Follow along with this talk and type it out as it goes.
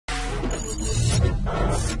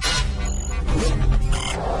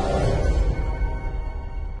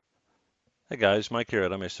Hey guys, Mike here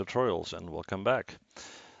at MS Tutorials and welcome back.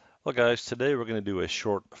 Well guys, today we're going to do a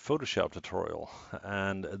short Photoshop tutorial,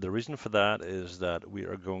 and the reason for that is that we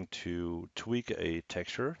are going to tweak a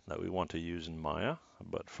texture that we want to use in Maya,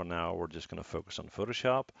 but for now we're just going to focus on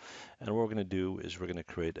Photoshop, and what we're going to do is we're going to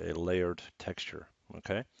create a layered texture,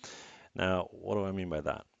 okay? Now, what do I mean by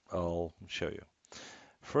that? I'll show you.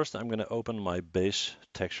 First, I'm going to open my base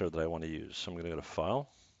texture that I want to use. So I'm going to go to File,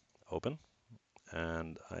 Open,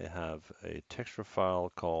 and I have a texture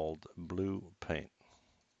file called Blue Paint.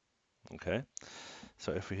 Okay,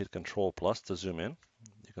 so if we hit Control plus to zoom in,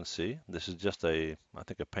 you can see this is just I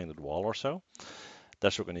think a painted wall or so.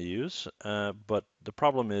 That's what we're going to use. But the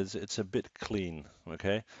problem is it's a bit clean.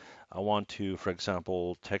 Okay, I want to, for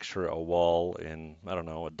example, texture a wall in, I don't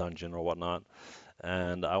know, a dungeon or whatnot,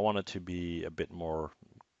 and I want it to be a bit more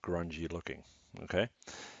grungy looking. Okay,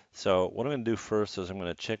 so what I'm going to do first is I'm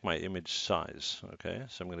going to check my image size. Okay,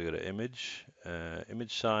 so I'm going to go to Image,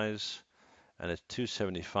 Image Size, and it's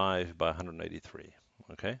 275 by 183.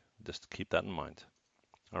 Okay, just keep that in mind.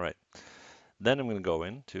 All right, then I'm going to go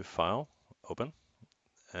into File, Open,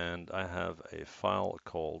 and I have a file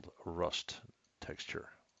called Rust Texture.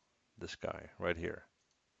 This guy right here.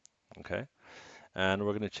 Okay, and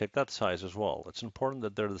we're going to check that size as well. It's important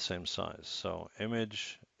that they're the same size. So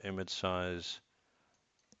Image, Image Size,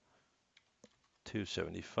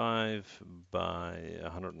 275 by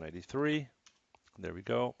 183. There we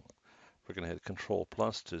go. We're going to hit Control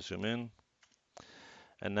plus to zoom in.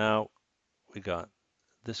 And now we got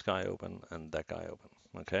this guy open and that guy open.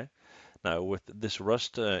 Okay. Now with this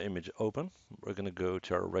Rust image open, we're going to go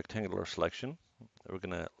to our rectangular selection. We're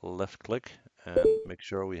going to left click and make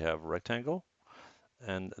sure we have rectangle.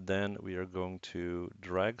 And then we are going to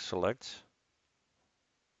drag select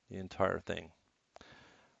the entire thing.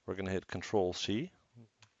 We're going to hit Control C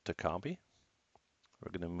to copy.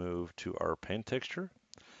 We're going to move to our paint texture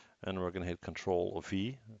and we're going to hit Control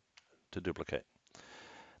V to duplicate.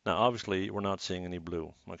 Now obviously we're not seeing any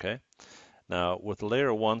blue. Okay. Now with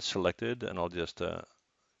layer 1 selected, and I'll just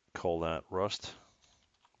call that Rust,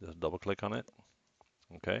 just double click on it.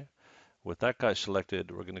 Okay, with that guy selected,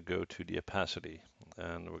 we're going to go to the opacity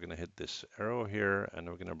and we're going to hit this arrow here and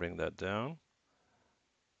we're going to bring that down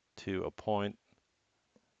to a point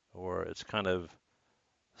where it's kind of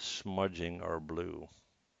smudging our blue.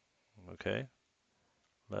 Okay,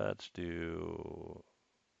 let's do,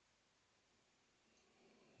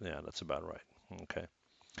 yeah, that's about right. Okay,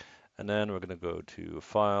 and then we're going to go to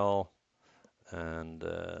File and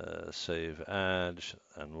Save As,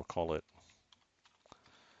 and we'll call it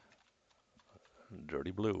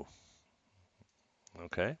Dirty Blue.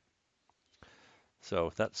 Okay, so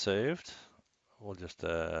with that saved, we'll just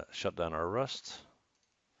shut down our Rust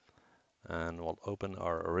and we'll open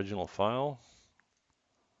our original file,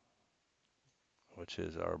 which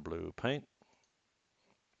is our blue paint.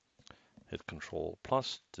 Hit Control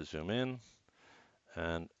plus to zoom in,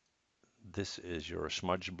 and this is your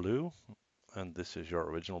smudge blue, and this is your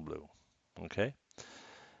original blue. Okay,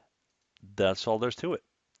 that's all there's to it.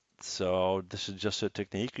 So this is just a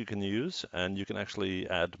technique you can use, and you can actually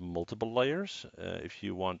add multiple layers if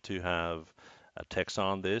you want to have a text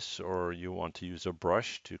on this, or you want to use a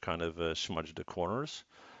brush to kind of smudge the corners.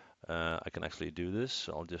 I can actually do this.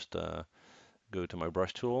 I'll just go to my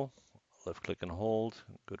brush tool, left click and hold,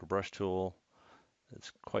 go to brush tool.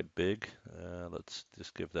 It's quite big. Let's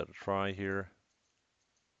just give that a try here.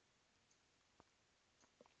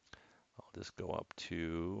 I'll just go up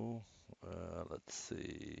to, let's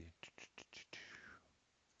see,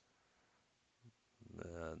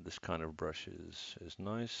 this kind of brush is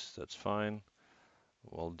nice. That's fine.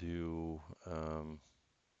 We'll do, I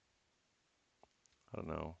don't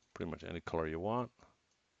know, pretty much any color you want.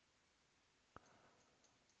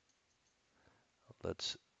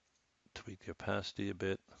 Let's tweak the opacity a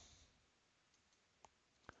bit.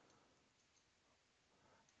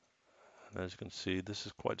 And as you can see, this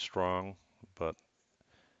is quite strong, but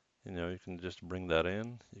you can just bring that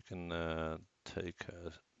in. You can take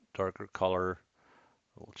a darker color.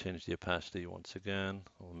 We'll change the opacity once again.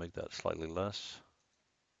 We'll make that slightly less.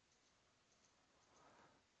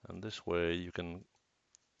 And this way you can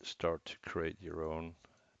start to create your own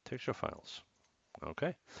texture files.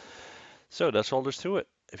 Okay, so that's all there's to it.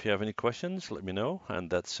 If you have any questions, let me know. And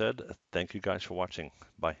that said, thank you guys for watching.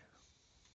 Bye.